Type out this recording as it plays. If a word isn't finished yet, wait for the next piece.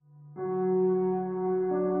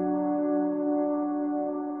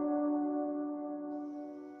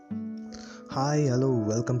Hi, hello,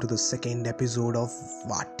 welcome to the second episode of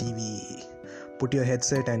VAA TV. Put your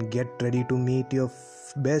headset and get ready to meet your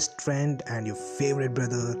best friend and your favorite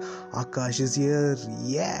brother. Akash is here.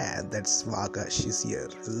 Yeah, that's Akash is here.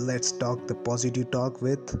 Let's talk the positive talk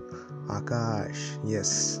with Akash.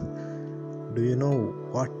 Yes. Do you know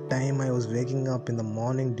what time I was waking up in the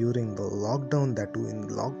morning during the lockdown? That too in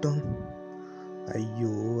lockdown?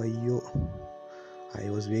 Ayyo. I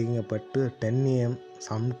was waking up at 10 a.m.,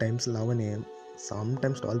 sometimes 11 a.m.,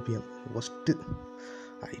 sometimes 12 p.m. I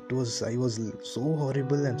was so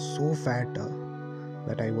horrible and so fat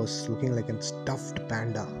that I was looking like a stuffed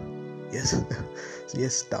panda. Yes,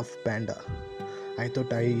 yes, stuffed panda. I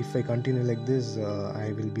thought if I continue like this,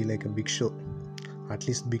 I will be like a Big Show. At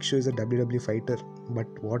least Big Show is a WWE fighter. But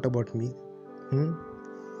what about me?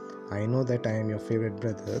 I know that I am your favorite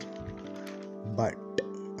brother, but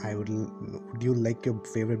would you like your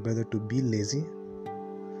favorite brother to be lazy?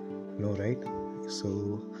 No, right?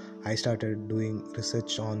 So I started doing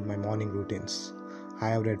research on my morning routines. I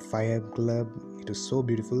have read Fire Club. It was so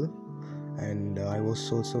beautiful, and I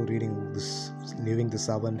was also reading this Living the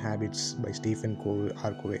 7 Habits by Stephen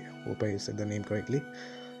Covey. Hope I said the name correctly.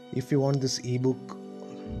 If you want this ebook,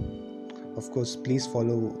 of course, please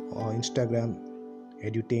follow Instagram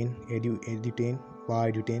Edutain,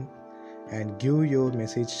 and give your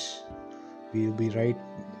message. We will be right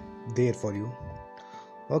there for you.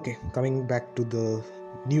 Okay, coming back to the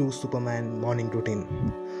new Superman morning routine.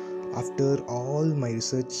 After all my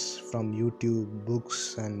research from YouTube,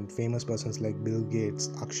 books, and famous persons like Bill Gates,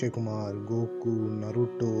 Akshay Kumar, Goku,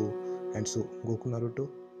 Naruto, and so Naruto.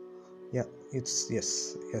 Yeah, yes,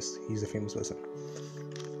 he's a famous person.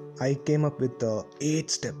 I came up with 8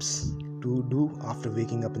 steps to do after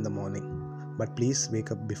waking up in the morning. But please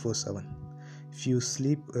wake up before 7. If you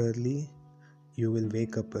sleep early, you will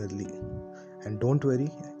wake up early. And don't worry,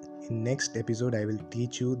 in next episode I will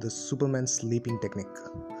teach you the Superman sleeping technique.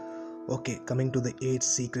 Okay, coming to the 8th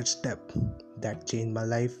secret step that changed my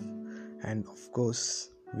life and of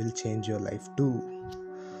course will change your life too.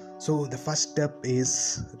 So the first step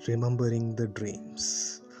is remembering the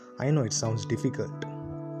dreams. I know it sounds difficult,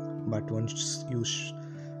 but once you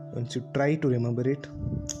try to remember it,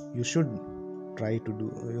 you should try to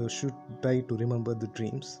remember the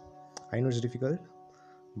dreams. I know it's difficult,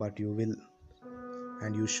 but you will,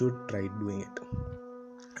 and you should try doing it.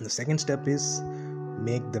 And the second step is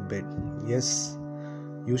make the bed. Yes,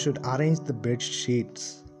 you should arrange the bed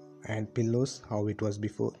sheets and pillows how it was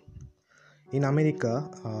before. In America,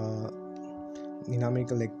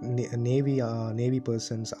 like navy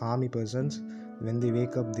persons, army persons, when they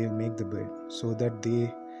wake up, they make the bed so that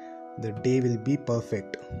the day will be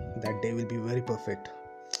perfect. That day will be very perfect.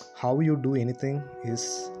 How you do anything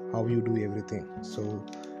is how you do everything. So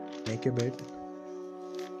make a bed.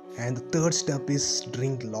 And the third step is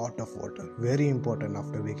drink lot of water. Very important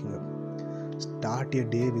after waking up. Start your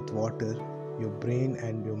day with water. Your brain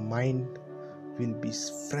and your mind will be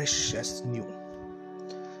fresh as new.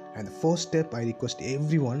 And the fourth step, I request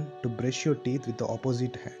everyone to brush your teeth with the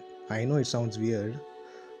opposite hand. I know it sounds weird,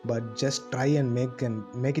 but just try and make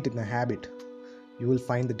it in a habit. You will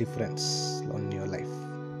find the difference on your life.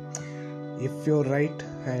 If your right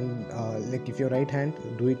hand,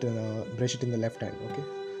 do it, brush it in the left hand. Okay,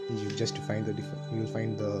 you just find the difference. You will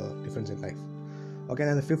find the difference in life. Okay,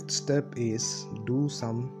 and the fifth step is do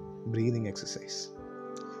some breathing exercise.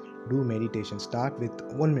 Do meditation. Start with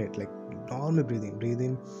 1 minute, like normal breathing. Breathe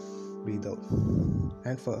in, breathe out.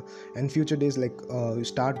 And future days, like you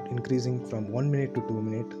start increasing from 1 minute to 2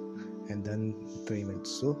 minutes, and then 3 minutes.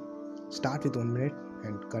 So start with 1 minute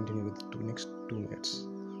and continue with the next 2 minutes.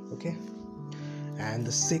 Okay. And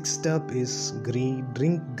the sixth step is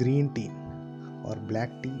drink green tea or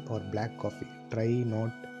black tea or black coffee. Try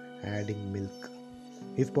not adding milk.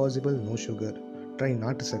 If possible, no sugar. Try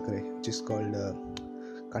not sakare, which is called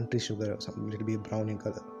country sugar or something. It will be brown in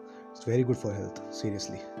color. It's very good for health,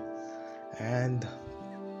 seriously. And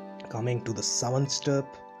coming to the seventh step,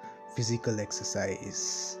 physical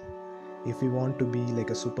exercise. If you want to be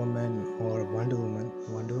like a Superman or Wonder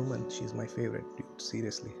Woman, she's my favorite, dude,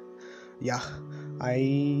 seriously. Yeah,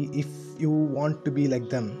 if you want to be like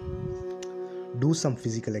them, do some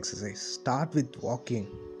physical exercise. Start with walking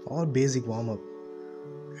or basic warm-up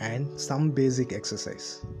and some basic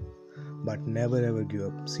exercise. But never ever give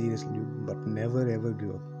up, seriously, but never ever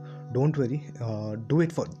give up. Don't worry, do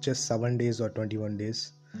it for just 7 days or 21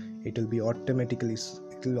 days. It will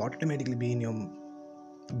automatically be in your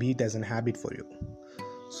beat as an habit for you.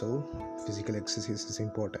 So physical exercise is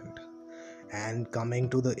important. And coming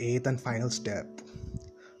to the 8th and final step,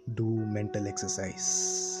 do mental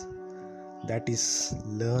exercise. that is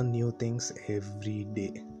learn new things every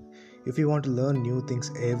day. If you want to learn new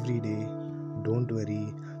things every day, don't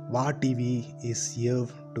worry, VAA TV is here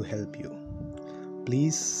to help you.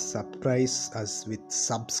 Please surprise us with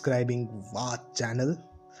subscribing VAA channel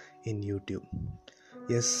in YouTube.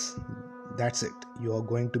 Yes, that's it. You are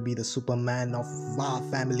going to be the Superman of VAA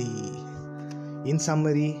family. In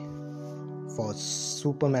summary, for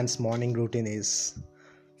Superman's morning routine is: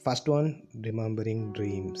 first one, remembering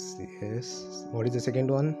dreams. Yes. What is the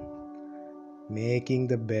second one? Making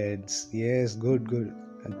the beds. Yes, good.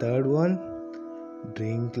 And third one,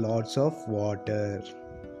 drink lots of water.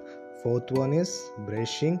 Fourth one is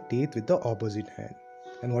brushing teeth with the opposite hand.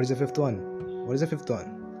 And what is the fifth one?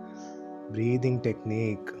 Breathing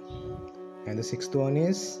technique. And the sixth one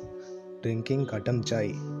is drinking katam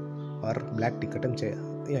chai or black tea. Katam chai.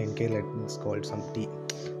 Yeah, in Kerala it's called some tea.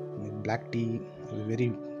 Black tea,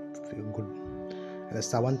 very good. And the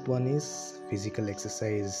seventh one is physical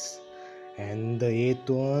exercise. And the eighth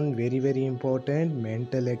one, very important,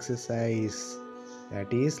 mental exercise.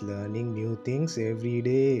 That is learning new things every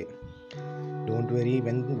day. Don't worry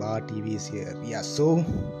when VAA TV is here. Yeah, so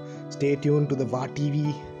stay tuned to the VAA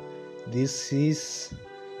TV. This is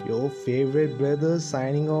your favorite brother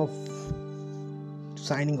signing off.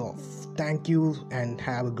 Thank you and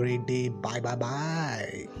have a great day.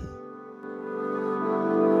 Bye.